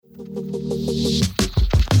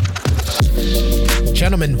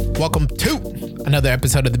gentlemen, welcome to another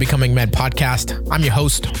episode of the Becoming Men podcast. I'm your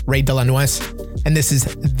host, Ray Delanuez, and this is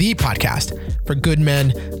the podcast for good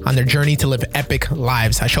men on their journey to live epic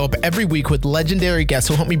lives. I show up every week with legendary guests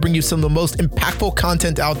who help me bring you some of the most impactful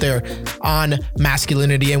content out there on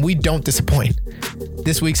masculinity, and we don't disappoint.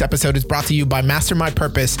 This week's episode is brought to you by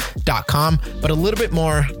mastermypurpose.com, but a little bit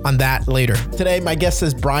more on that later. Today, my guest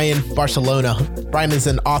is Brian Barcelona. Brian is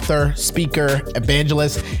an author, speaker,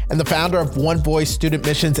 evangelist, and the founder of One Voice Student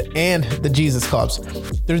Missions and the Jesus Clubs.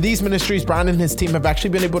 Through these ministries, Brian and his team have actually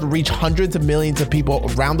been able to reach hundreds of millions of people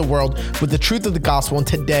around the world with the truth of the gospel. And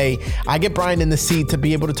today, I get Brian in the seat to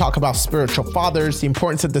be able to talk about spiritual fathers, the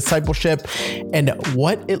importance of discipleship, and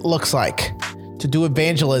what it looks like to do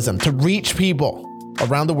evangelism, to reach people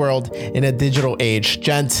around the world in a digital age.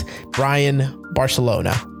 Gents, Brian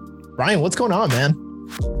Barcelona. Brian, what's going on, man?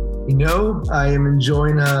 You know, I am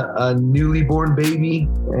enjoying a newly born baby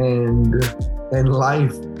and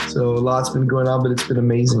life. So a lot's been going on, but it's been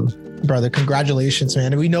amazing. Brother, congratulations,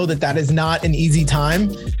 man. And we know that is not an easy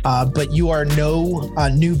time, but you are no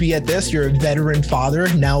newbie at this. You're a veteran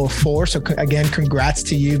father, now of 4. So again, congrats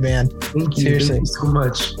to you, man. Thank you. Seriously. Thank you so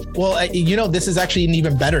much. Well, this is actually an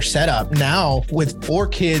even better setup now with 4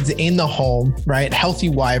 kids in the home, right? Healthy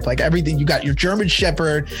wife, like everything. You got your German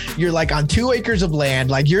Shepherd. You're like on 2 acres of land.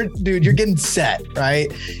 Like you're getting set,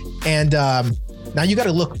 right? And now you got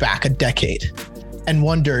to look back a decade and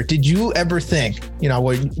wonder, did you ever think,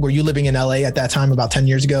 were you living in LA at that time about 10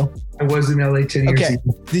 years ago? I was in LA 10 years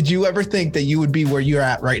ago. Did you ever think that you would be where you're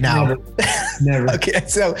at right now? Never. Okay.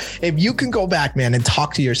 So if you can go back, man, and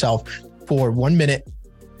talk to yourself for 1 minute,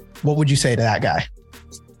 what would you say to that guy?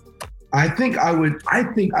 I think I would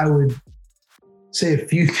say a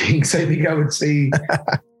few things. I think I would say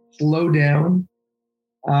slow down,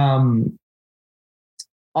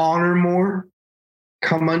 honor more,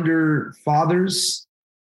 come under fathers,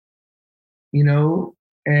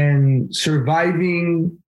 and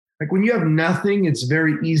surviving. Like when you have nothing, it's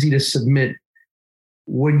very easy to submit.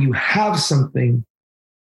 When you have something,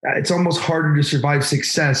 it's almost harder to survive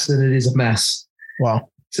success than it is a mess. Wow.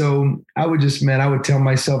 So I would tell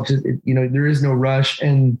myself, there is no rush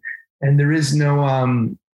and there is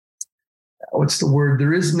no, what's the word?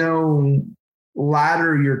 There is no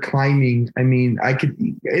ladder you're climbing. I mean,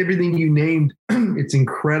 everything you named, it's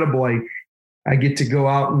incredible. I get to go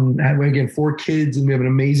out and have, again, 4 kids and we have an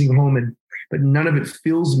amazing home, but none of it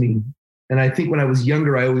fills me. And I think when I was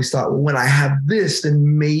younger, I always thought, well, when I have this,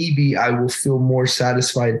 then maybe I will feel more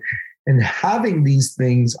satisfied. And having these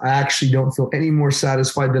things, I actually don't feel any more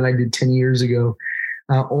satisfied than I did 10 years ago.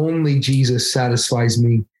 Only Jesus satisfies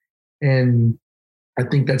me. And I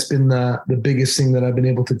think that's been the biggest thing that I've been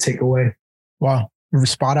able to take away. Wow.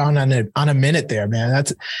 Spot on a minute there, man.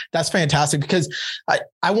 That's fantastic, because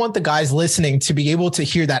I want the guys listening to be able to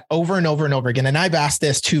hear that over and over and over again. And I've asked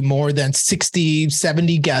this to more than 60,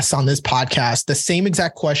 70 guests on this podcast, the same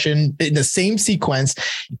exact question in the same sequence.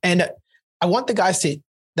 And I want the guys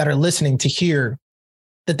that are listening to hear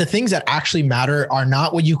that the things that actually matter are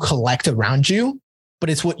not what you collect around you, but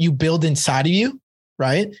it's what you build inside of you,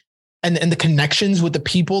 right? And the connections with the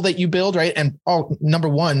people that you build, right? And number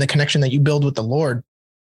one, the connection that you build with the Lord.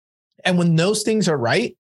 And when those things are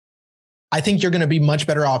right, I think you're going to be much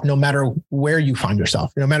better off no matter where you find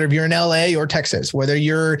yourself, no matter if you're in LA or Texas, whether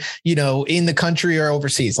you're, in the country or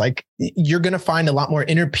overseas. Like you're going to find a lot more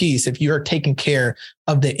inner peace if you're taking care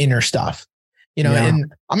of the inner stuff.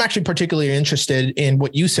 And I'm actually particularly interested in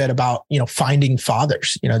what you said about, finding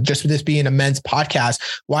fathers, just with this being a men's podcast.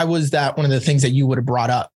 Why was that one of the things that you would have brought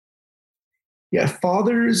up? Yeah,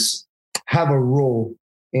 fathers have a role,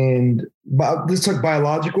 and let's talk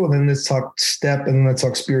biological, and then let's talk step, and then let's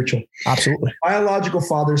talk spiritual. Absolutely. Biological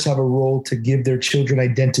fathers have a role to give their children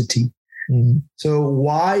identity. Mm-hmm. So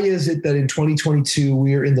why is it that in 2022,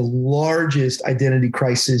 we are in the largest identity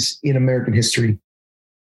crisis in American history?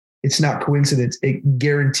 It's not coincidence. It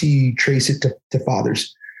guarantee trace it to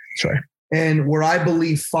fathers. That's right. And where I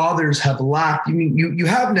believe fathers have lacked, you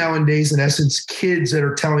have nowadays, in essence, kids that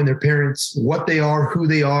are telling their parents what they are, who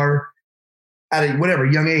they are at a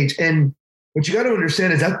young age. And what you got to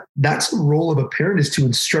understand is that's the role of a parent, is to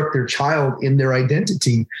instruct their child in their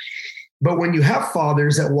identity. But when you have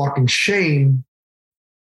fathers that walk in shame,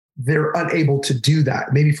 they're unable to do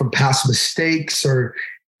that, maybe from past mistakes or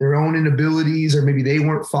their own inabilities, or maybe they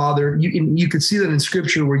weren't fathered. You could see that in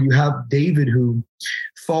scripture, where you have David who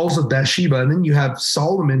falls with Bathsheba, and then you have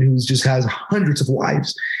Solomon who just has hundreds of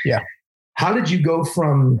wives. Yeah. How did you go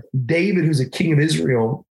from David, who's a king of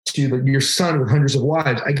Israel, to your son with hundreds of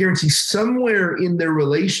wives? I guarantee somewhere in their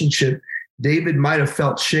relationship, David might have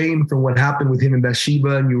felt shame from what happened with him and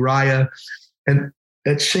Bathsheba and Uriah. And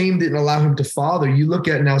That shame didn't allow him to father. You look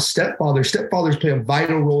at now stepfathers play a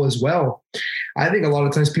vital role as well. I think a lot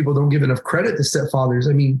of times people don't give enough credit to stepfathers.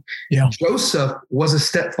 I mean, Joseph was a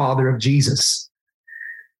stepfather of Jesus.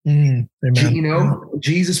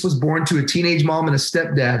 Jesus was born to a teenage mom and a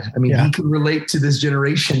stepdad. I mean, he can relate to this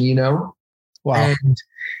generation, Wow. And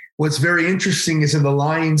what's very interesting is in the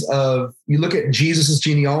lines of, you look at Jesus's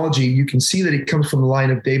genealogy, you can see that he comes from the line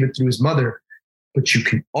of David through his mother. But you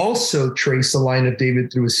can also trace the line of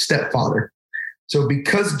David through his stepfather. So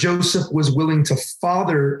because Joseph was willing to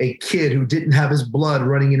father a kid who didn't have his blood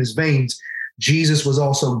running in his veins, Jesus was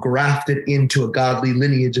also grafted into a godly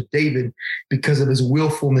lineage of David because of his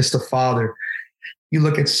willfulness to father. You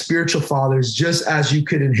look at spiritual fathers, just as you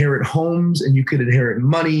could inherit homes and you could inherit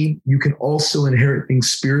money, you can also inherit things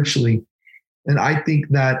spiritually. And I think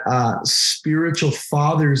that spiritual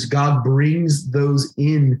fathers, God brings those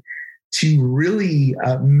in to really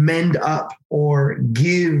mend up or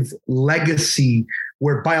give legacy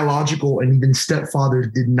where biological and even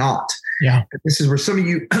stepfathers did not. Yeah. This is where some of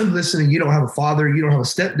you listening, you don't have a father, you don't have a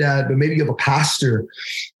stepdad, but maybe you have a pastor,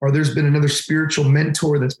 or there's been another spiritual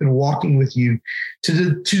mentor that's been walking with you. To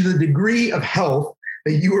the degree of health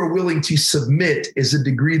that you are willing to submit is the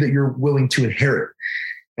degree that you're willing to inherit.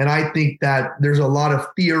 And I think that there's a lot of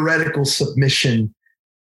theoretical submission.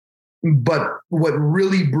 But what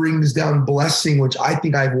really brings down blessing, which I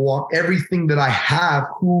think I've walked, everything that I have,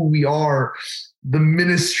 who we are, the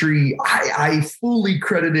ministry, I fully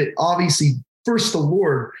credit it, obviously, first the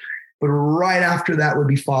Lord, but right after that would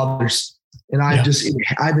be fathers. And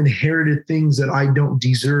I've inherited things that I don't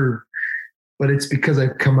deserve, but it's because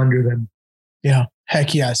I've come under them. Yeah,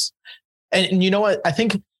 heck yes. And you know what? I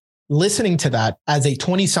think listening to that as a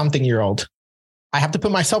 20-something-year-old, I have to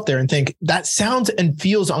put myself there and think that sounds and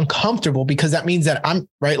feels uncomfortable, because that means that I'm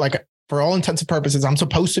right. Like, for all intents and purposes, I'm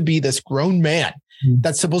supposed to be this grown man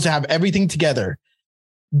that's supposed to have everything together.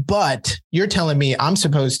 But you're telling me I'm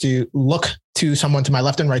supposed to look to someone to my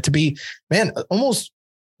left and right to be, man, almost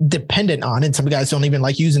dependent on, and some guys don't even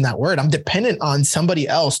like using that word. I'm dependent on somebody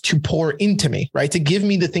else to pour into me, right? To give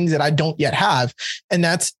me the things that I don't yet have. And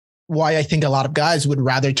that's why I think a lot of guys would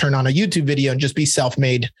rather turn on a YouTube video and just be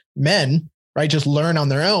self-made men, right? Just learn on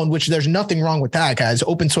their own, which there's nothing wrong with that, guys.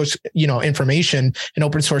 Open source, information and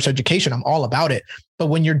open source education, I'm all about it. But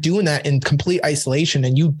when you're doing that in complete isolation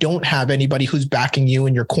and you don't have anybody who's backing you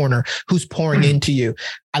in your corner, who's pouring into you,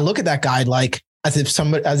 I look at that guy like as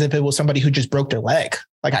if it was somebody who just broke their leg.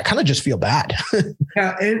 Like, I kind of just feel bad.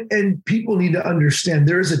 Yeah, and people need to understand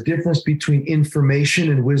there is a difference between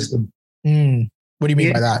information and wisdom. What do you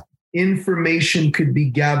mean by that? Information could be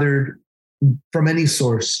gathered from any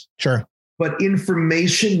source. Sure. But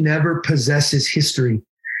information never possesses history.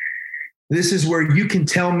 This is where you can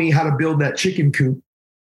tell me how to build that chicken coop,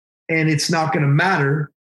 and it's not going to matter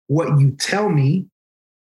what you tell me.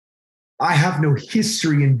 I have no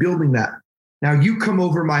history in building that. Now, you come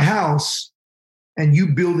over my house and you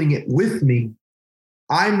building it with me.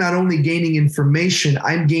 I'm not only gaining information,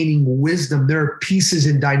 I'm gaining wisdom. There are pieces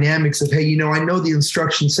and dynamics of, hey, I know the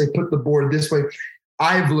instructions say put the board this way.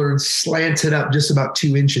 I've learned slant it up just about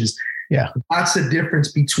 2 inches. Yeah. That's the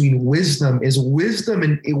difference between wisdom is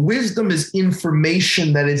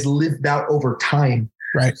information that is lived out over time.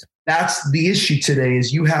 Right. That's the issue today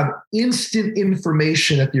is you have instant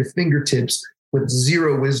information at your fingertips with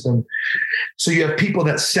zero wisdom. So you have people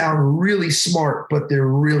that sound really smart, but they're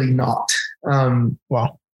really not.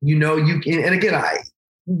 Wow. You can, and again,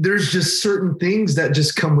 there's just certain things that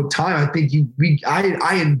just come with time. I think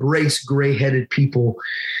I embrace gray-headed people,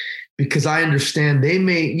 because I understand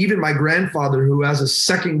even my grandfather, who has a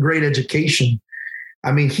 2nd grade education,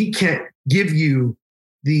 I mean, he can't give you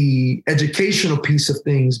the educational piece of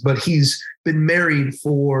things, but he's been married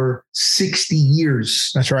for 60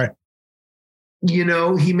 years. That's right.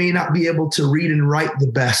 He may not be able to read and write the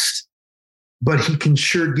best, but he can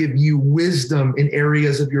sure give you wisdom in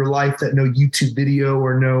areas of your life that no YouTube video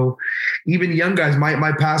or no, even young guys.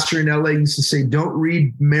 My pastor in LA used to say, don't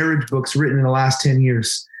read marriage books written in the last 10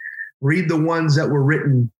 years. Read the ones that were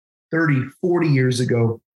written 30, 40 years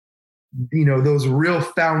ago. Those real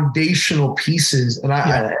foundational pieces. And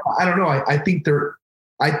I don't know. I think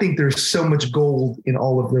there's so much gold in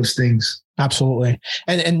all of those things. Absolutely.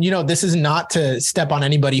 And this is not to step on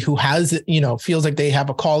anybody who has, feels like they have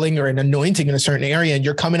a calling or an anointing in a certain area, and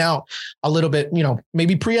you're coming out a little bit,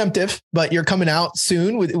 maybe preemptive, but you're coming out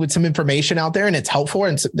soon with some information out there, and it's helpful,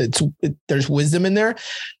 and there's wisdom in there.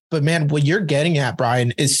 But man, what you're getting at,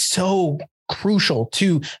 Brian, is so crucial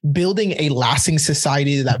to building a lasting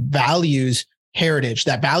society that values heritage,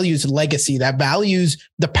 that values legacy, that values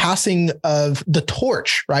the passing of the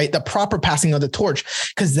torch, right? The proper passing of the torch.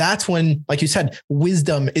 Because that's when, like you said,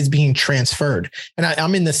 wisdom is being transferred. And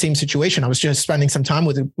I'm in the same situation. I was just spending some time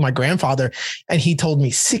with my grandfather, and he told me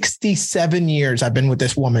 67 years I've been with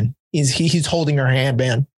this woman. He's holding her hand,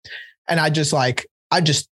 man. And I just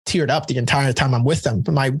teared up the entire time I'm with them.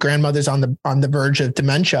 My grandmother's on the verge of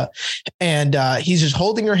dementia, and he's just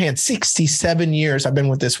holding her hand. 67 years I've been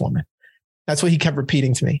with this woman. That's what he kept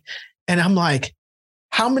repeating to me. And I'm like,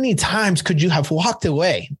 how many times could you have walked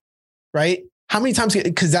away? Right? How many times?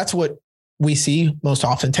 Because that's what we see most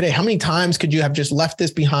often today. How many times could you have just left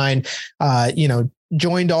this behind,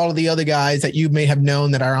 joined all of the other guys that you may have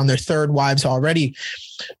known that are on their third wives already?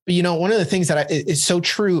 But, one of the things that is so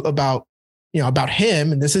true about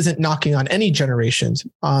him, and this isn't knocking on any generations,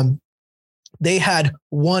 they had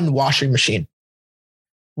one washing machine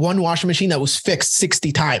that was fixed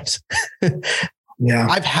 60 times. Yeah.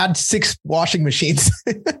 I've had 6 washing machines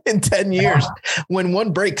in 10 years. Yeah. When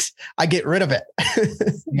one breaks, I get rid of it.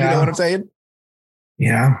 You know what I'm saying?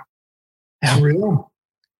 Yeah. It's real.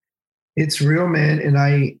 It's real, man. And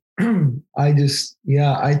I think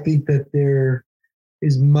that there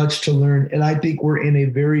is much to learn. And I think we're in a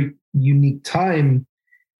very unique time.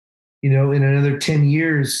 In another 10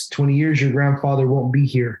 years, 20 years, your grandfather won't be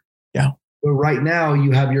here. Yeah. But right now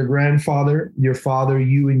you have your grandfather, your father,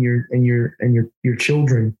 you and your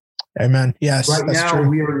children. Amen. Yes. Right now true.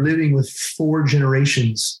 We are living with 4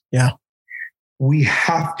 generations. Yeah. We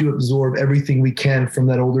have to absorb everything we can from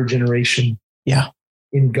that older generation. Yeah.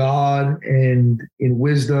 In God and in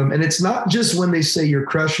wisdom. And it's not just when they say you're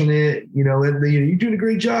crushing it, you're doing a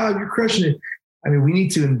great job, you're crushing it. I mean, we need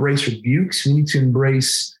to embrace rebukes. We need to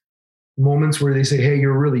embrace moments where they say, hey,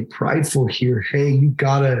 you're really prideful here. Hey, you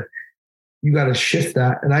gotta shift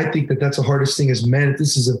that. And I think that that's the hardest thing as men. If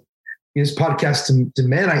this is this podcast to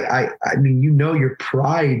men, I mean, your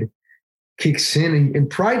pride kicks in, and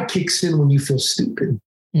pride kicks in when you feel stupid.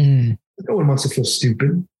 No one wants to feel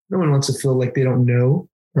stupid. No one wants to feel like they don't know.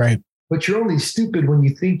 Right. But you're only stupid when you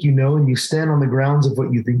think you know, and you stand on the grounds of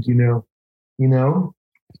what you think you know.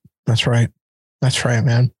 That's right. That's right,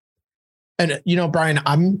 man. And, Brian,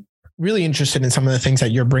 I'm really interested in some of the things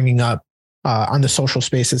that you're bringing up on the social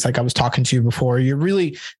spaces. Like I was talking to you before, you're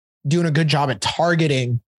really doing a good job at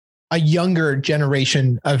targeting a younger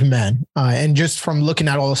generation of men. And just from looking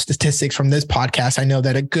at all the statistics from this podcast, I know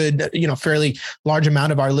that a good, fairly large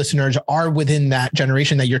amount of our listeners are within that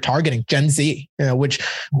generation that you're targeting, Gen Z, which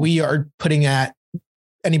we are putting at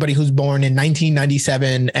anybody who's born in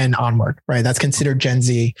 1997 and onward, right? That's considered Gen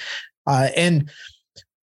Z. And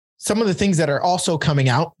some of the things that are also coming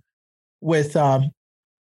out with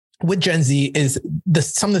Gen Z is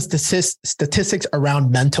some of the statistics around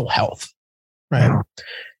mental health, right? Yeah.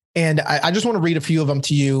 And I just want to read a few of them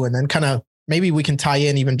to you, and then kind of maybe we can tie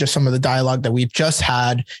in even just some of the dialogue that we've just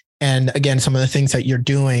had, and again, some of the things that you're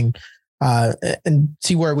doing, and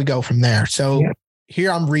see where we go from there. So Here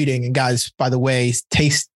I'm reading, and guys, by the way,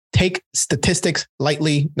 take statistics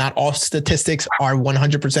lightly. Not all statistics are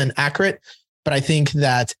 100% accurate, but I think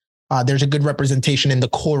that there's a good representation in the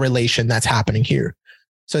correlation that's happening here.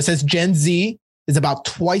 So it says Gen Z is about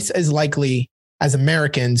twice as likely as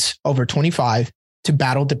Americans over 25 to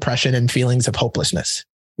battle depression and feelings of hopelessness.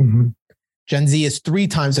 Mm-hmm. Gen Z is 3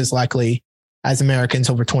 times as likely as Americans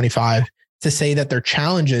over 25 to say that their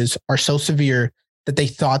challenges are so severe that they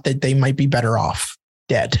thought that they might be better off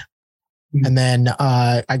dead. Mm-hmm. And then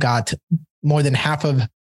I got more than half of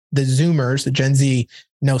the Zoomers, the Gen Z,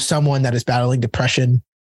 know someone that is battling depression,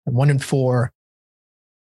 and 1 in 4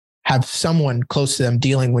 have someone close to them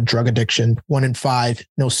dealing with drug addiction. 1 in 5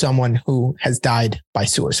 know someone who has died by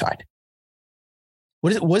suicide.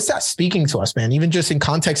 What's that speaking to us, man? Even just in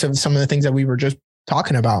context of some of the things that we were just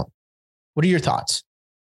talking about. What are your thoughts?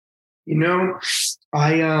 I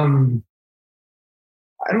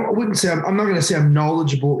wouldn't say I'm not going to say I'm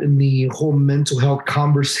knowledgeable in the whole mental health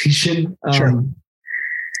conversation. Sure.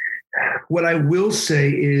 What I will say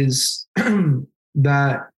is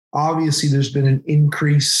that obviously there's been an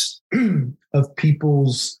increase of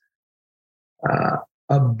people's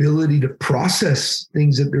ability to process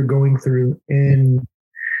things that they're going through. And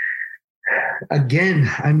again,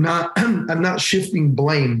 I'm not shifting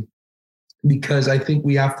blame, because I think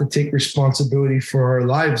we have to take responsibility for our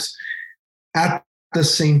lives. At the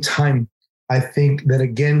same time, I think that,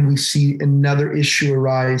 again, we see another issue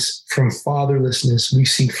arise from fatherlessness. We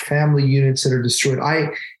see family units that are destroyed.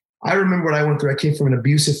 I remember what I went through. I came from an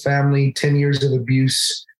abusive family, 10 years of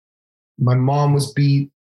abuse. My mom was beat.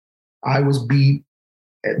 I was beat,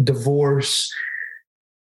 divorce.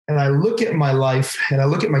 And I look at my life and I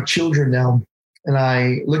look at my children now, and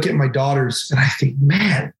I look at my daughters and I think,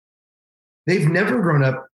 man, they've never grown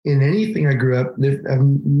up in anything I grew up. I've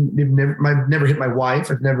never hit my wife.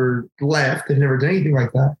 I've never left. I've never done anything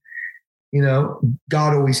like that. You know,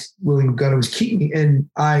 God always keep me. And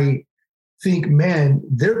I think, man,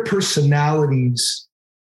 their personalities,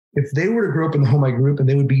 if they were to grow up in the home I grew up in,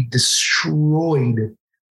 they would be destroyed.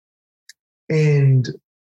 And,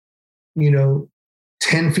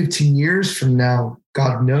 10, 15 years from now,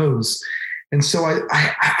 God knows. And so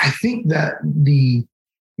I think that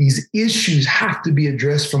these issues have to be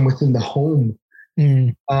addressed from within the home.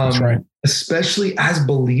 That's right. Especially as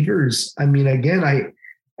believers. I mean, again,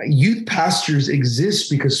 youth pastors exist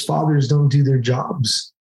because fathers don't do their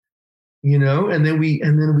jobs, and then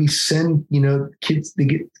we send, kids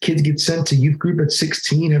get sent to youth group at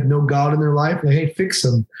 16, have no God in their life. Like, hey, fix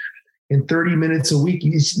them in 30 minutes a week.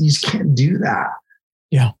 You just can't do that.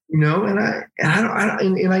 Yeah. And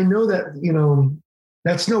I know that,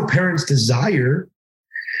 that's no parent's desire,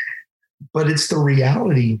 but it's the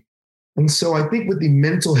reality. And so I think with the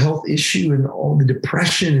mental health issue and all the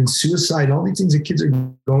depression and suicide, all these things that kids are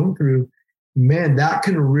going through, man, that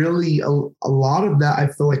can really, a lot of that I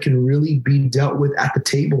feel like can really be dealt with at the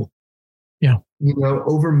table. Yeah.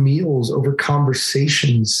 Over meals, over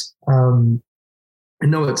conversations. I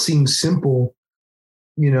know it seems simple,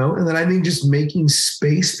 and then I think just making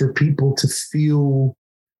space for people to feel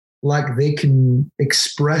like they can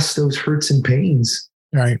express those hurts and pains.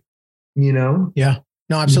 Right. Yeah.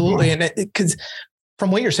 No, absolutely. Yeah. And because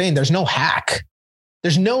from what you're saying, there's no hack.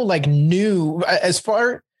 There's no new, as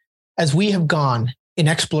far as we have gone in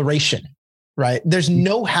exploration, right? There's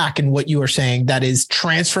no hack in what you are saying that is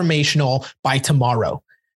transformational by tomorrow.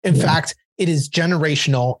 In fact, it is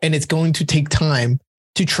generational, and it's going to take time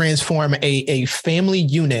to transform a family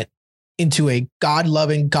unit into a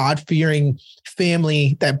God-loving, God-fearing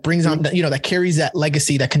family that brings on, that carries that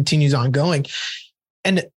legacy that continues on going.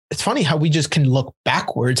 And it's funny how we just can look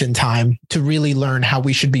backwards in time to really learn how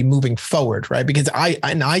we should be moving forward, right? Because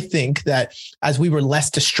I think that as we were less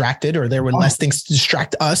distracted, or there were less things to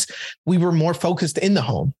distract us, we were more focused in the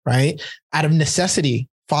home, right? Out of necessity,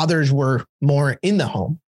 fathers were more in the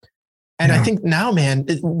home. And I think now, man,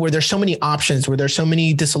 where there's so many options, where there's so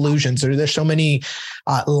many disillusions, or there's so many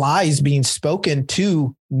lies being spoken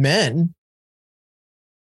to men,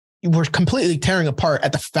 we're completely tearing apart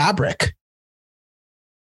at the fabric.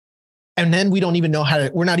 And then we don't even know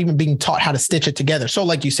we're not even being taught how to stitch it together. So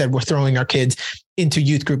like you said, we're throwing our kids into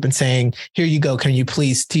youth group and saying, here you go. Can you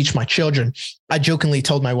please teach my children? I jokingly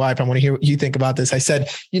told my wife, I want to hear what you think about this. I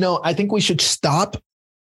said, I think we should stop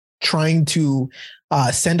trying to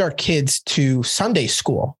send our kids to Sunday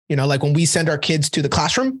school. Like when we send our kids to the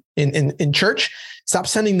classroom in church, stop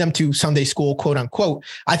sending them to Sunday school, quote unquote.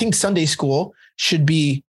 I think Sunday school should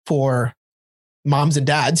be for moms and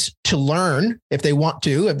dads to learn if they want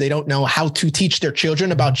to, if they don't know how to teach their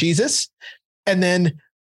children about Jesus. And then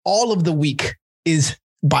all of the week is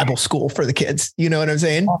Bible school for the kids. You know what I'm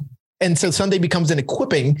saying? And so Sunday becomes an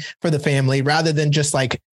equipping for the family rather than just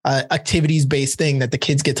like activities-based thing that the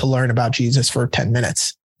kids get to learn about Jesus for 10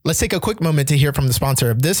 minutes. Let's take a quick moment to hear from the sponsor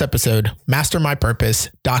of this episode,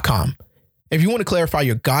 MasterMyPurpose.com. If you want to clarify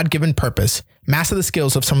your God-given purpose, master the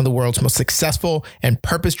skills of some of the world's most successful and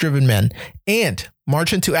purpose-driven men, and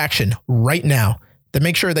march into action right now, then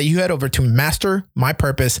make sure that you head over to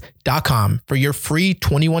MasterMyPurpose.com for your free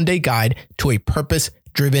 21-day guide to a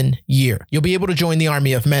purpose-driven year. You'll be able to join the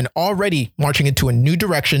army of men already marching into a new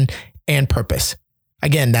direction and purpose.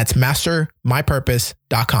 Again, that's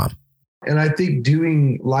MasterMyPurpose.com. And I think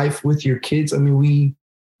doing life with your kids, I mean,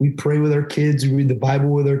 we pray with our kids, we read the Bible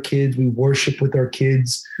with our kids, we worship with our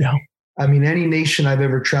kids. Yeah. I mean, any nation I've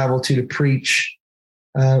ever traveled to preach,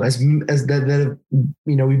 as that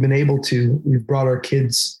we've been able to. We've brought our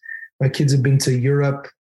kids. My kids have been to Europe,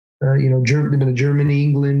 they've been to Germany,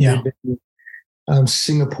 England, they've been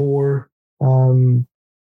Singapore. We're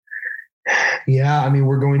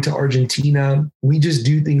going to Argentina. We just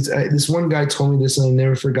do things. This one guy told me this, and I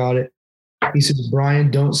never forgot it. He says, Brian,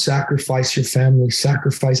 don't sacrifice your family,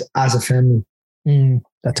 sacrifice as a family.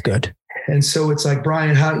 That's good. And so it's like,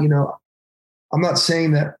 Brian, how, I'm not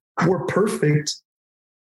saying that we're perfect,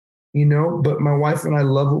 but my wife and I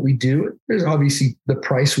love what we do. There's obviously the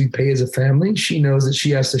price we pay as a family. She knows that she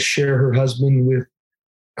has to share her husband with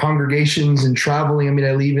congregations and traveling. I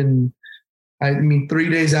mean, 3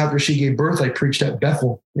 days after she gave birth, I preached at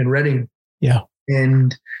Bethel in Redding. Yeah.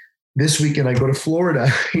 And this weekend I go to Florida,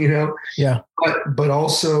 Yeah. But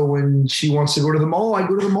also when she wants to go to the mall, I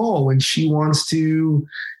go to the mall. When she wants to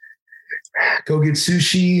go get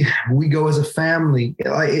sushi, we go as a family.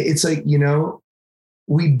 It's like,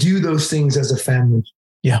 we do those things as a family.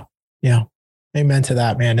 Yeah. Yeah. Amen to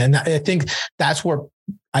that, man. And I think that's where,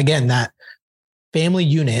 again, that family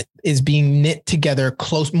unit is being knit together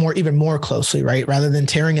even more closely, right? Rather than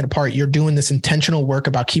tearing it apart, you're doing this intentional work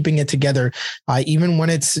about keeping it together, even when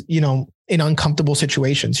it's, in uncomfortable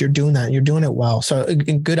situations. You're doing that. You're doing it well. So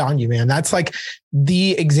good on you, man. That's like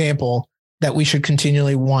the example that we should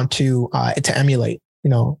continually want to emulate,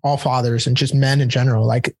 all fathers and just men in general.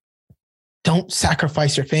 Like, don't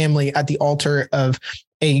sacrifice your family at the altar of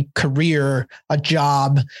a career, a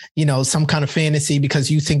job, some kind of fantasy because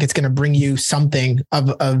you think it's going to bring you something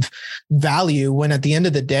of value, when at the end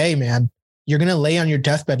of the day, man, you're going to lay on your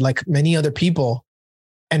deathbed like many other people.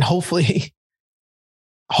 And hopefully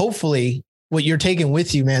what you're taking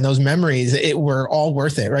with you, man, those memories, were all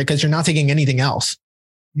worth it, right? Because you're not taking anything else.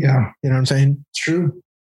 Yeah. You know what I'm saying? It's true.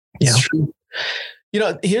 Yeah. It's true.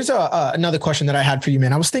 Here's another question that I had for you,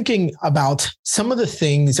 man. I was thinking about some of the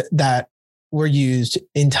things that were used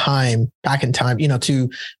back in time, to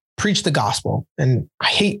preach the gospel. And I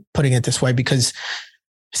hate putting it this way because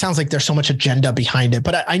it sounds like there's so much agenda behind it.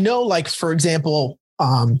 But I know, like, for example,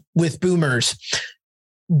 with boomers,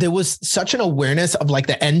 there was such an awareness of like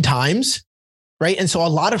the end times, right? And so a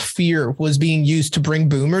lot of fear was being used to bring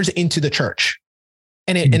boomers into the church.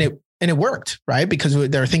 And it worked, right? Because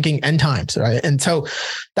they're thinking end times, right? And so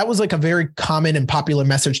that was like a very common and popular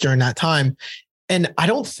message during that time. And I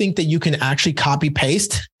don't think that you can actually copy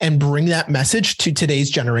paste and bring that message to today's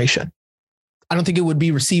generation. I don't think it would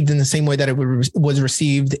be received in the same way that it was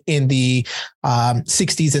received in the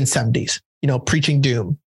 60s and 70s, preaching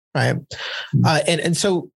doom, right? And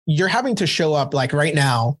so you're having to show up like right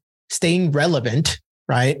now, staying relevant,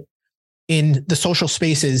 right? In the social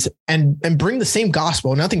spaces and bring the same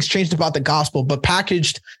gospel. Nothing's changed about the gospel, but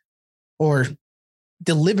packaged or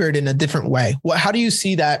delivered in a different way. How do you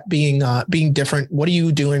see that being different? What are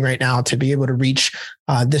you doing right now to be able to reach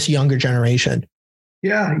this younger generation?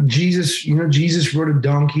 Yeah, Jesus rode a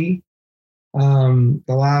donkey. The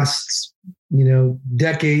last,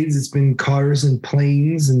 decades, it's been cars and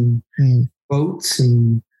planes and boats.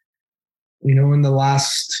 And, in the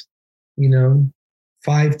last,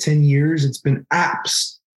 5-10 years, it's been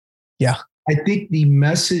apps. Yeah. I think the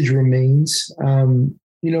message remains,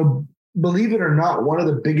 believe it or not, one of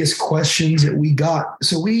the biggest questions that we got.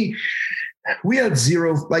 So we had we had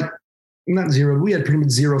pretty much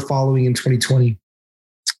zero following in 2020.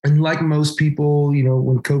 And like most people,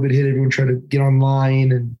 when COVID hit, everyone tried to get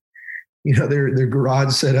online and, their garage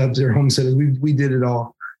setups, their home setups, we did it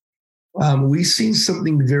all. We seen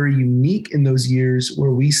something very unique in those years where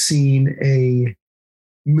we seen a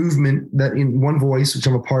movement that in One Voice, which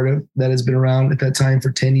I'm a part of, that has been around at that time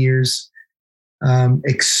for 10 years,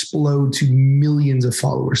 explode to millions of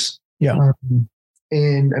followers. Yeah.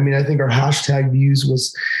 And I mean, I think our hashtag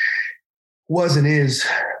views was and is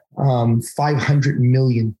 500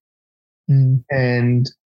 million.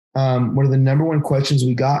 And one of the number one questions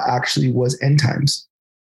we got actually was end times,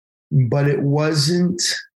 but it wasn't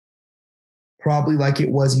probably like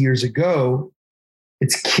it was years ago.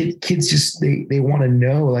 It's kids just, they want to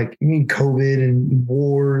know, like, COVID and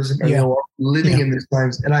wars and living in these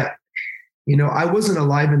times. And I wasn't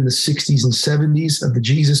alive in the 60s and 70s of the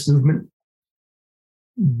Jesus movement,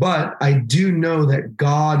 but I do know that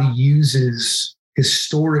God uses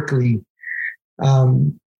historically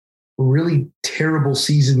really terrible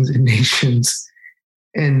seasons in nations.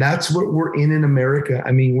 And that's what we're in America.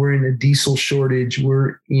 I mean, we're in a diesel shortage.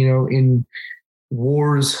 We're, in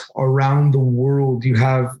wars around the world. You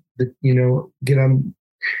have the, don't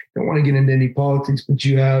want to get into any politics, but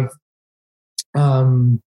you have,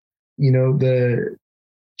 the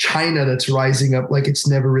China that's rising up like it's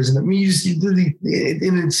never risen up. I mean,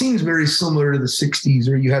 and it seems very similar to the 60s,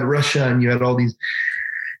 where you had Russia and you had all these,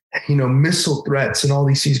 missile threats and all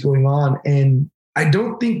these things going on. And I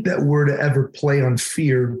don't think that we're to ever play on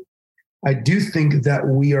fear. I do think that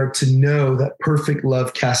we are to know that perfect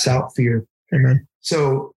love casts out fear. Amen.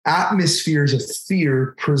 So atmospheres of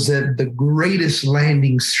fear present the greatest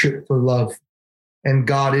landing strip for love, and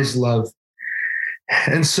God is love.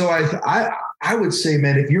 And so I would say,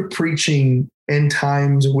 man, if you're preaching end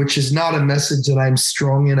times, which is not a message that I'm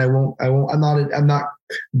strong in, I'm not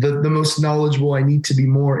the most knowledgeable. I need to be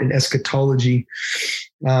more in eschatology.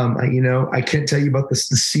 I can't tell you about the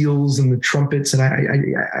seals and the trumpets, and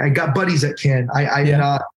I got buddies that can. I'm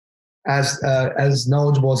not as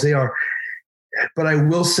knowledgeable as they are. But I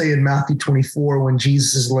will say in Matthew 24, when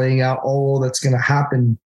Jesus is laying out all that's going to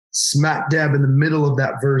happen, smack dab in the middle of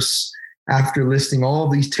that verse, after listing all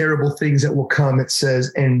these terrible things that will come, it says,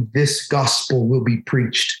 and this gospel will be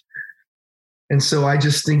preached. And so I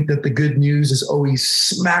just think that the good news is always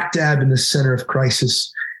smack dab in the center of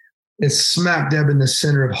crisis. It's smack dab in the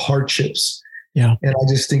center of hardships. Yeah. And I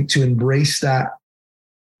just think to embrace that,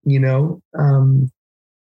 and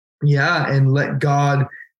let God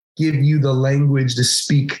give you the language to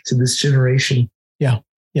speak to this generation. Yeah.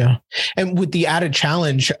 Yeah. And with the added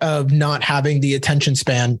challenge of not having the attention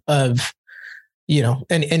span of, and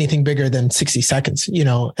anything bigger than 60 seconds,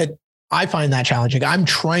 I find that challenging. I'm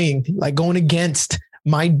trying, like, going against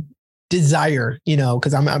my desire,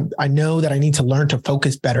 because I know that I need to learn to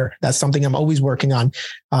focus better. That's something I'm always working on.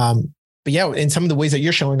 But yeah, in some of the ways that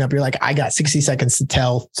you're showing up, you're like, I got 60 seconds to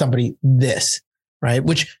tell somebody this, right?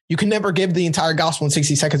 Which you can never give the entire gospel in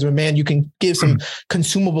 60 seconds, but man, you can give some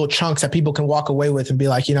consumable chunks that people can walk away with and be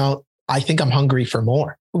like, I think I'm hungry for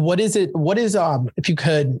more. What is, if you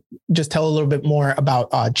could just tell a little bit more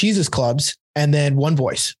about Jesus Clubs and then One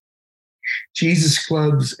Voice. Jesus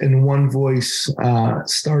Clubs and One Voice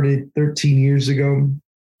started 13 years ago,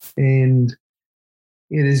 and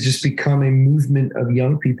it has just become a movement of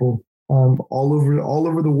young people all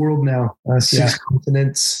over the world now. 6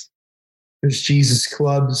 continents. There's Jesus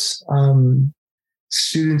Clubs.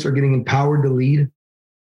 Students are getting empowered to lead,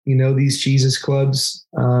 these Jesus Clubs,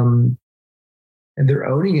 and they're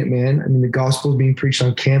owning it, man. I mean, the gospel is being preached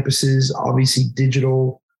on campuses, obviously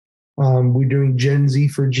digital. We're doing Gen Z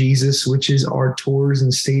for Jesus, which is our tours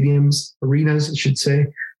and stadiums, arenas, I should say.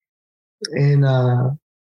 And I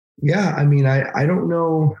don't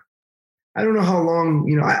know how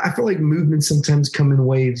long, I feel like movements sometimes come in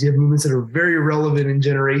waves. You have movements that are very relevant in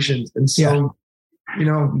generations. And so,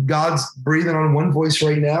 God's breathing on One Voice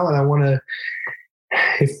right now. And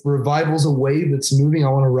if revival's a wave that's moving, I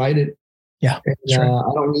want to ride it. Yeah. And,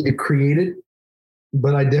 I don't need to create it,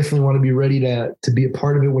 but I definitely want to be ready to be a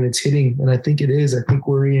part of it when it's hitting. And I think it is. I think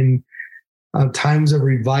we're in times of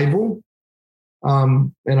revival.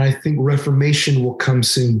 And I think reformation will come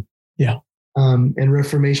soon. Yeah. And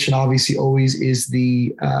reformation obviously always is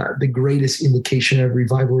the greatest indication of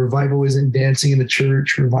revival. Revival isn't dancing in the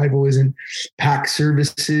church. Revival isn't packed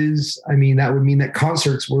services. I mean, that would mean that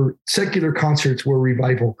secular concerts were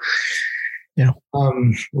revival. Yeah.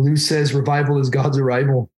 Lou says revival is God's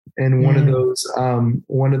arrival. And one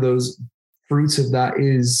of those fruits of that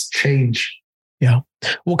is change. Yeah.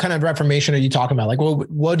 What kind of reformation are you talking about? Like,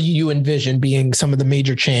 what do you envision being some of the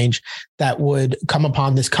major change that would come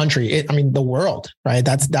upon this country? The world, right?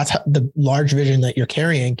 That's the large vision that you're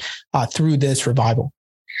carrying through this revival.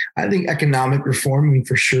 I think economic reform,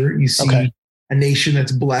 for sure. You see a nation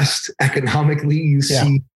that's blessed economically. You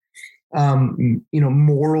see,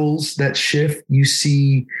 morals that shift. You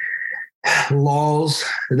see laws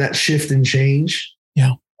that shift and change.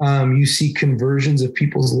 Yeah. You see conversions of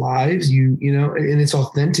people's lives, and it's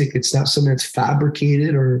authentic. It's not something that's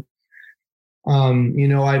fabricated or, I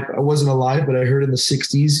wasn't alive, but I heard in the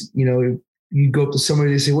 60s, you go up to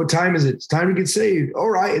somebody, they say, what time is it? It's time to get saved. All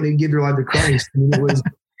right. And they give their life to Christ. It's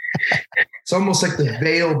almost like the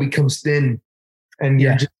veil becomes thin and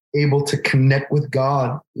you're just able to connect with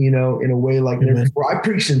God, in a way like I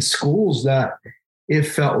preached in schools that it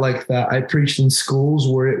felt like that. I preached in schools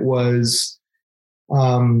where it was,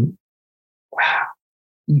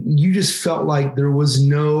 you just felt like there was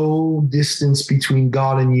no distance between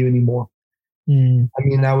God and you anymore.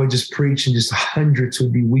 I would just preach and just hundreds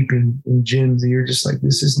would be weeping in gyms, and you're just like,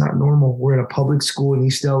 this is not normal. We're in a public school in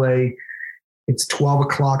East LA. It's 12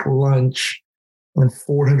 o'clock lunch and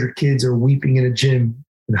 400 kids are weeping in a gym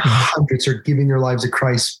and hundreds are giving their lives to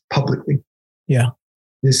Christ publicly. Yeah.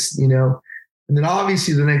 And then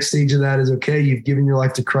obviously the next stage of that is, you've given your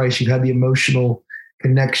life to Christ. You've had the emotional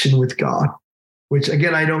connection with God, which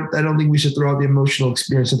again, I don't think we should throw out the emotional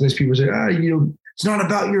experience. Sometimes people say, it's not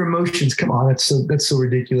about your emotions. Come on. That's so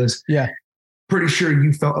ridiculous. Yeah. Pretty sure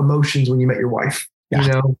you felt emotions when you met your wife,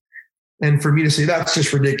 and for me to say, that's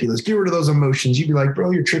just ridiculous. Get rid of those emotions. You'd be like,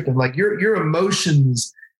 bro, you're tripping. Like your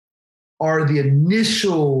emotions are the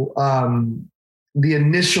initial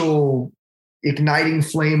igniting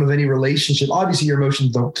flame of any relationship. Obviously your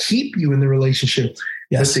emotions don't keep you in the relationship,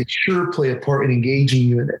 but they sure play a part in engaging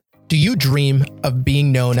you in it. Do you dream of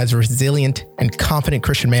being known as a resilient and confident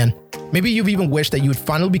Christian man? Maybe you've even wished that you would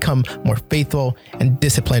finally become more faithful and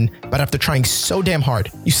disciplined, but after trying so damn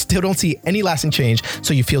hard, you still don't see any lasting change,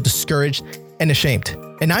 so you feel discouraged and ashamed.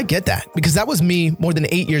 And I get that because that was me more than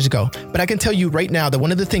 8 years ago. But I can tell you right now that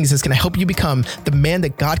one of the things that's going to help you become the man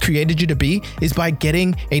that God created you to be is by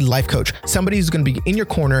getting a life coach, somebody who's going to be in your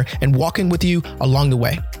corner and walking with you along the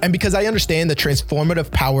way. And because I understand the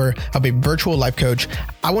transformative power of a virtual life coach,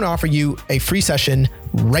 I want to offer you a free session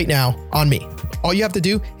right now on me. All you have to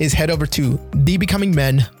do is head over to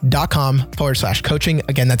thebecomingmen.com/coaching.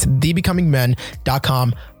 Again, that's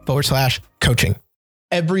thebecomingmen.com/coaching.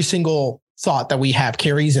 Every single thought that we have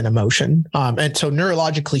carries an emotion. And so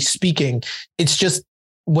neurologically speaking, it's just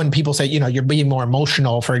when people say, you're being more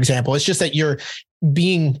emotional, for example, it's just that you're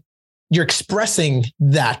expressing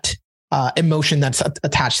that emotion that's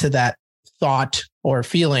attached to that thought or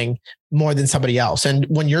feeling more than somebody else. And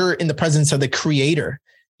when you're in the presence of the creator,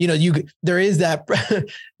 there is that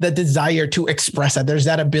that desire to express that. There's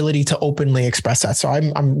that ability to openly express that. So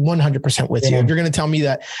I'm 100% with you. If you're going to tell me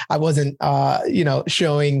that I wasn't,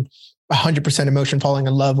 showing 100% emotion, falling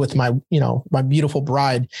in love with my beautiful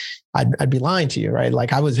bride, I'd be lying to you, right?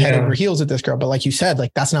 Like I was head over heels with this girl, but like you said,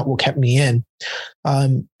 like that's not what kept me in.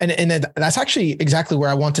 And that's actually exactly where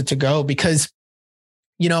I wanted to go because,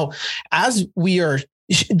 as we are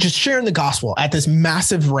just sharing the gospel at this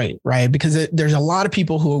massive rate, right? Because there's a lot of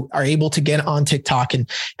people who are able to get on TikTok and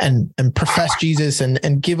profess Jesus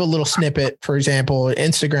and give a little snippet, for example,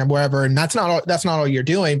 Instagram, wherever. And that's not all you're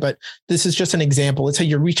doing, but this is just an example. Let's say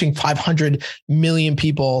you're reaching 500 million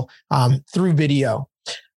people through video.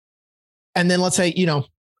 And then let's say, a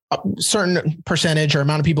certain percentage or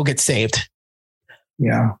amount of people get saved.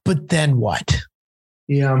 Yeah. But then what?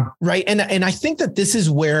 Yeah. Right. And I think that this is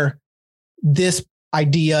where this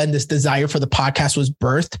idea and this desire for the podcast was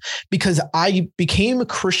birthed because I became a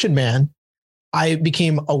Christian man. I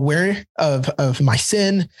became aware of my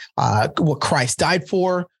sin, what Christ died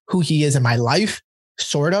for, who he is in my life,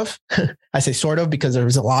 sort of. I say sort of because there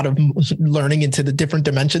was a lot of learning into the different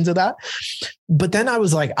dimensions of that. But then I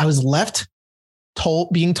was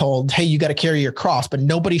being told, hey, you got to carry your cross, but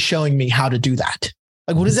nobody's showing me how to do that.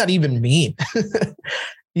 Like, what does that even mean?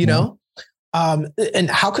 know? And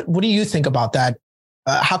what do you think about that?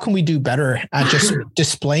 How can we do better at just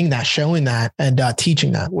displaying that, showing that, and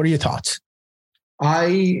teaching that? What are your thoughts?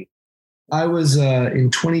 I was in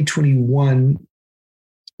 2021,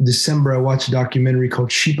 December, I watched a documentary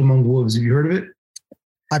called Sheep Among Wolves. Have you heard of it?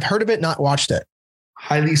 I've heard of it, not watched it.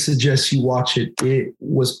 Highly suggest you watch it. It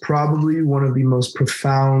was probably one of the most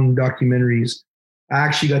profound documentaries. I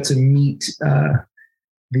actually got to meet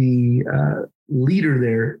the leader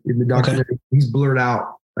there in the documentary. Okay. He's blurred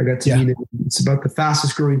out. I got to meet him. It's about the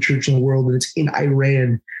fastest growing church in the world, and it's in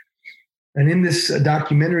Iran. And in this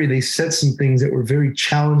documentary, they said some things that were very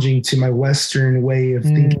challenging to my Western way of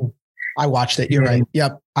thinking. I watched it. You're right.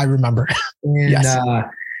 Yep. I remember. And yes.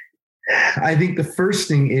 I think the first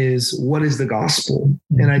thing is, what is the gospel?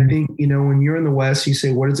 Mm-hmm. And I think, when you're in the West, you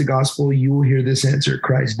say, what is the gospel? You will hear this answer.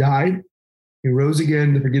 Christ died. He rose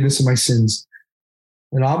again, the forgiveness of my sins.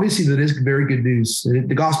 And obviously that is very good news.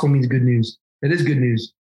 The gospel means good news. It is good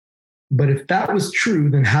news. But if that was true,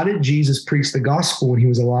 then how did Jesus preach the gospel when he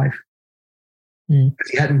was alive? Because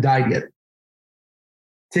he hadn't died yet.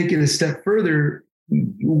 Take it a step further,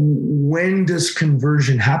 when does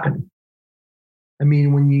conversion happen? I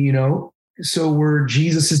mean, when so were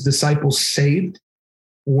Jesus's disciples saved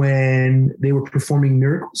when they were performing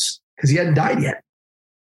miracles? Because he hadn't died yet.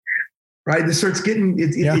 Right? This starts getting,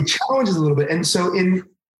 it challenges a little bit. And so in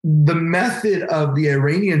the method of the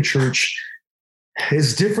Iranian church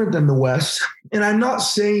is different than the West. And I'm not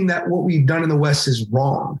saying that what we've done in the West is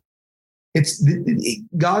wrong. It's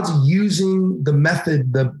God's using the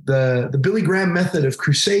method, the Billy Graham method of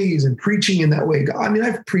crusades and preaching in that way. I mean,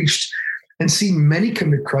 I've preached and seen many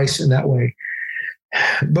come to Christ in that way.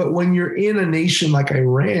 But when you're in a nation like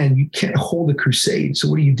Iran, you can't hold a crusade. So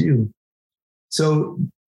what do? So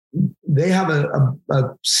they have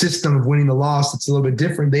a system of winning the lost that's a little bit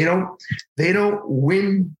different. They don't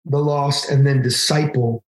win the lost and then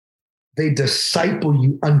disciple. They disciple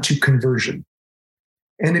you unto conversion.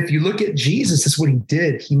 And if you look at Jesus, that's what he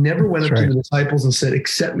did. He never went up to the disciples and said,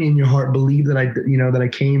 accept me in your heart, believe that I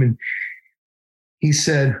came. And he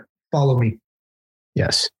said, follow me.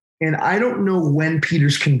 Yes. And I don't know when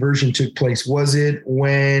Peter's conversion took place. Was it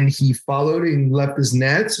when he followed and left his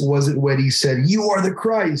nets? Was it when he said, you are the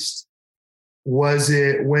Christ? Was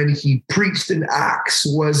it when he preached in Acts?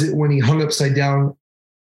 Was it when he hung upside down,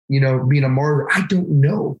 being a martyr? I don't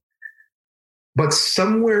know. But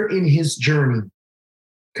somewhere in his journey,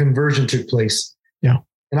 conversion took place. Yeah.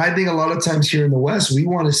 And I think a lot of times here in the West, we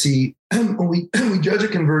want to see, we judge a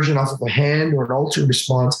conversion off of a hand or an altar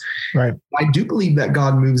response. Right. I do believe that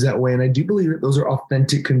God moves that way. And I do believe that those are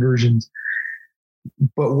authentic conversions.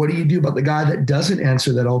 But what do you do about the guy that doesn't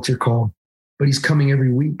answer that altar call, but he's coming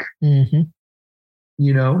every week? Mm-hmm.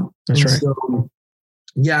 You know? That's right. So,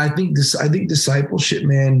 yeah, I think discipleship,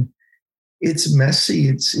 man, it's messy.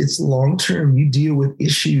 It's long-term. You deal with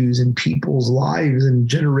issues in people's lives and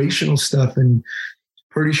generational stuff. And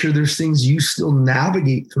pretty sure there's things you still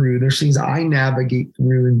navigate through. There's things I navigate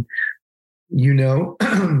through. And, you know,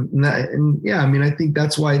 and yeah, I mean, I think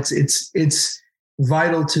that's why it's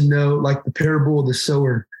vital to know, like the parable of the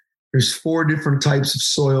sower. There's 4 different types of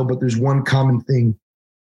soil, but there's one common thing.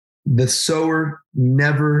 The sower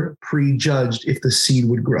never prejudged if the seed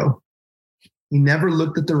would grow. He never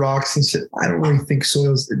looked at the rocks and said, I don't really think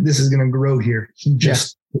this is going to grow here. He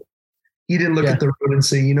didn't look at the road and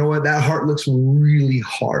say, you know what, that heart looks really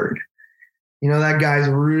hard. You know, that guy's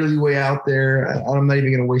really way out there. I'm not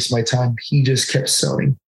even going to waste my time. He just kept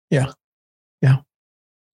sowing. Yeah. Yeah.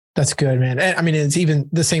 That's good, man. I mean, it's even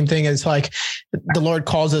the same thing as like the Lord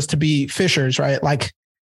calls us to be fishers, right? Like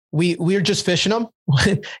we're just fishing them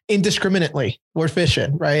indiscriminately. We're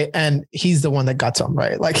fishing, right? And he's the one that guts them,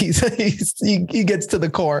 right? Like he gets to the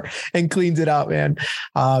core and cleans it out, man.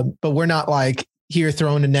 But we're not like here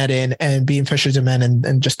throwing a net in and being fishers of men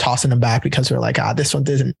and just tossing them back because we're like, this one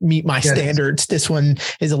doesn't meet my standards. This one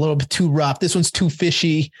is a little bit too rough. This one's too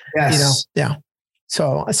fishy. Yes. You know? Yeah.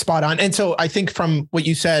 So spot on. And so I think from what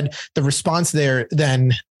you said, the response there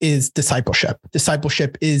then is discipleship.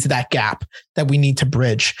 Discipleship is that gap that we need to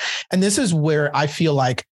bridge. And this is where I feel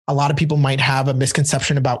like a lot of people might have a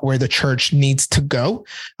misconception about where the church needs to go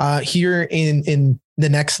here in the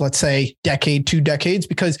next, let's say, decade, 2 decades,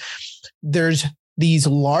 because there's these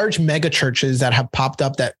large mega churches that have popped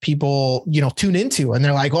up that people, you know, tune into, and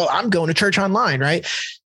they're like, well, I'm going to church online, right?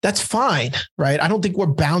 That's fine, right? I don't think we're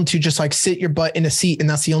bound to just like sit your butt in a seat and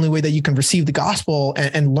that's the only way that you can receive the gospel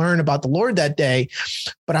and learn about the Lord that day.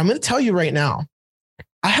 But I'm going to tell you right now,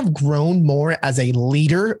 I have grown more as a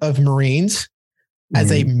leader of Marines,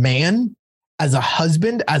 as a man, as a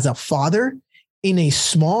husband, as a father in a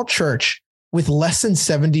small church with less than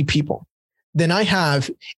 70 people than I have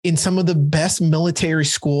in some of the best military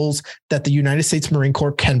schools that the United States Marine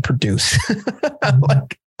Corps can produce.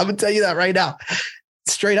 Like, I'm going to tell you that right now.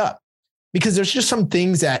 Straight up, because there's just some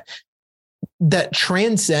things that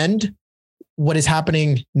transcend what is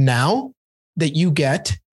happening now that you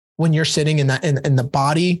get when you're sitting in the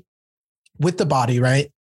body with the body,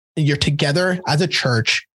 right? And you're together as a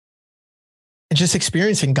church and just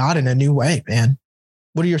experiencing God in a new way, man.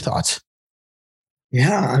 What are your thoughts?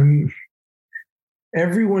 Yeah,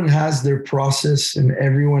 everyone has their process and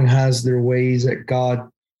everyone has their ways that God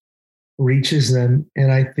reaches them.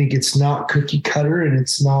 And I think it's not cookie cutter, and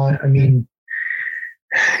it's not, I mean,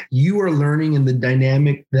 you are learning in the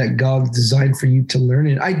dynamic that God's designed for you to learn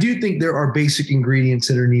in. I do think there are basic ingredients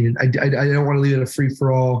that are needed. I don't want to leave it a free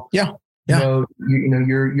for all. Yeah. Yeah.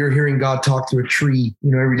 You're hearing God talk to a tree,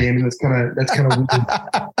 every day. I mean, that's kind of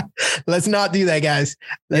weird. Let's not do that, guys.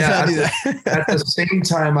 Let's not do that. At the same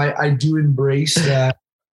time, I do embrace that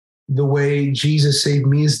the way Jesus saved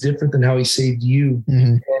me is different than how he saved you.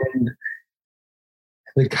 Mm-hmm. And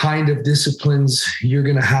the kind of disciplines you're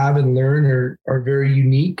going to have and learn are very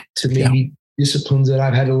unique to maybe disciplines that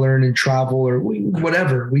I've had to learn in travel or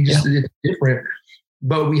whatever. It's different,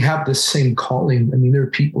 but we have the same calling. I mean, there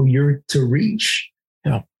are people you're to reach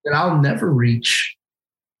that I'll never reach.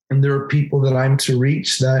 And there are people that I'm to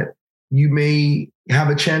reach that you may have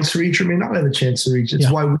a chance to reach or may not have a chance to reach.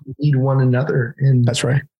 It's why we need one another. And that's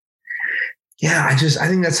right. Yeah, I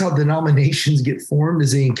think that's how denominations get formed,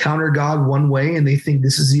 is they encounter God one way and they think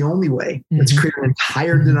this is the only way. Mm-hmm. Let's create an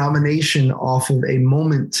entire denomination off of a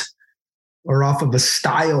moment or off of a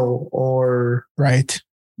style or off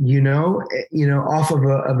of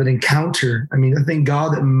an encounter. I mean, I thank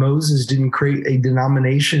God that Moses didn't create a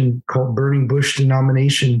denomination called Burning Bush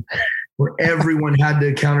Denomination where everyone had to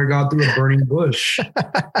encounter God through a burning bush.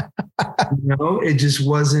 It just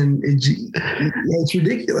wasn't, it's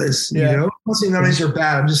ridiculous. I'm not saying denominations are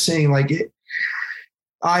bad. I'm just saying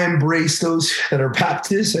I embrace those that are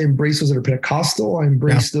Baptist. I embrace those that are Pentecostal. I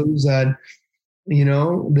embrace those that,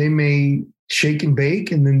 they may shake and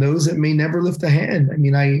bake, and then those that may never lift a hand. I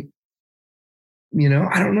mean, I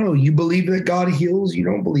don't know. You believe that God heals. You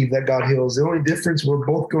don't believe that God heals. The only difference, we're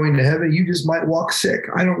both going to heaven. You just might walk sick.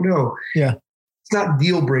 I don't know. Yeah. It's not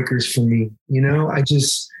deal breakers for me.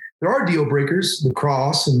 There are deal breakers, the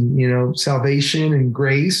cross and, salvation and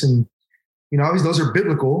grace. And, obviously those are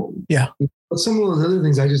biblical. Yeah. But some of those other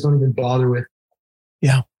things I just don't even bother with.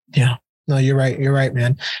 Yeah. Yeah. No, you're right. You're right,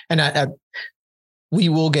 man. And we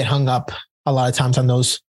will get hung up a lot of times on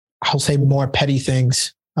those, I'll say, more petty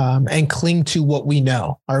things. and cling to what we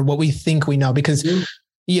know or what we think we know. Because,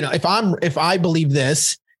 if I believe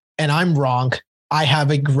this and I'm wrong, I have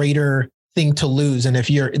a greater thing to lose. And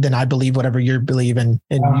then I believe whatever you believe and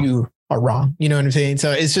you are wrong. You know what I'm saying?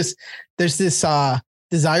 So it's just, there's this,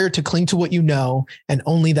 desire to cling to what you know and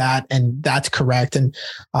only that, and that's correct. And,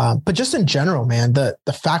 but just in general, man, the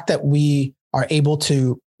fact that we are able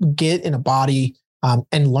to get in a body,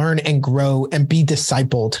 and learn and grow and be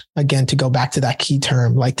discipled, again, to go back to that key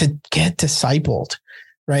term, like to get discipled,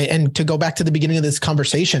 right? And to go back to the beginning of this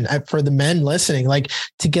conversation for the men listening, like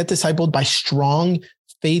to get discipled by strong,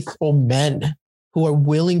 faithful men who are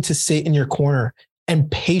willing to sit in your corner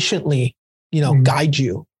and patiently, guide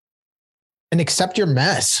you and accept your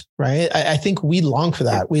mess, right? I think we long for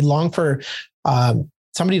that. We long for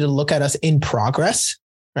somebody to look at us in progress,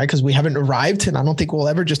 right? Because we haven't arrived, and I don't think we'll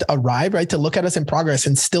ever just arrive, right? To look at us in progress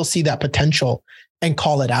and still see that potential and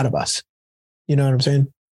call it out of us. You know what I'm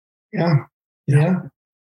saying? Yeah.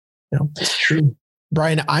 It's true.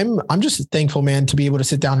 Brian, I'm just thankful, man, to be able to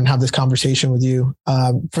sit down and have this conversation with you.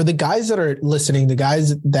 For the guys that are listening, the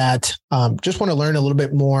guys that just want to learn a little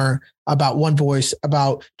bit more about One Voice,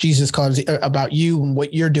 about Jesus Clubs, about you and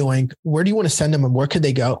what you're doing, where do you want to send them and where could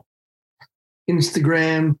they go?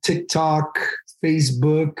 Instagram, TikTok,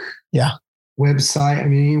 Facebook, website. I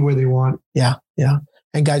mean, anywhere they want. Yeah.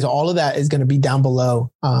 And guys, all of that is going to be down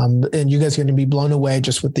below. And you guys are going to be blown away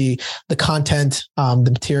just with the content,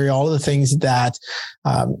 the material, all of the things that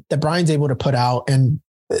Brian's able to put out. And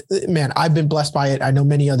man, I've been blessed by it. I know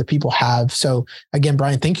many other people have. So again,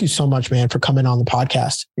 Brian, thank you so much, man, for coming on the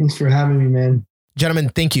podcast. Thanks for having me, man. Gentlemen,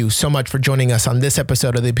 thank you so much for joining us on this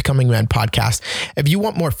episode of the Becoming Men podcast. If you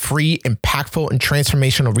want more free, impactful, and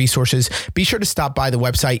transformational resources, be sure to stop by the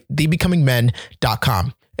website,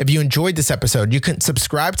 thebecomingmen.com. If you enjoyed this episode, you can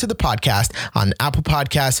subscribe to the podcast on Apple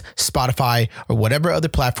Podcasts, Spotify, or whatever other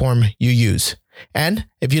platform you use. And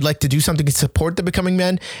if you'd like to do something to support the Becoming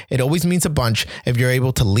Men, it always means a bunch if you're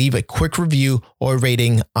able to leave a quick review or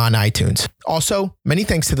rating on iTunes. Also, many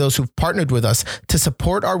thanks to those who've partnered with us to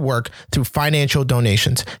support our work through financial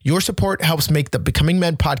donations. Your support helps make the Becoming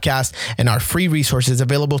Men podcast and our free resources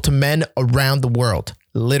available to men around the world,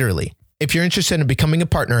 literally. If you're interested in becoming a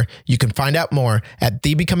partner, you can find out more at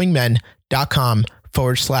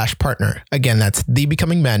thebecomingmen.com/partner. Again, that's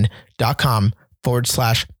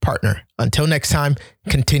thebecomingmen.com/partner. Until next time,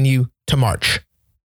 continue to march.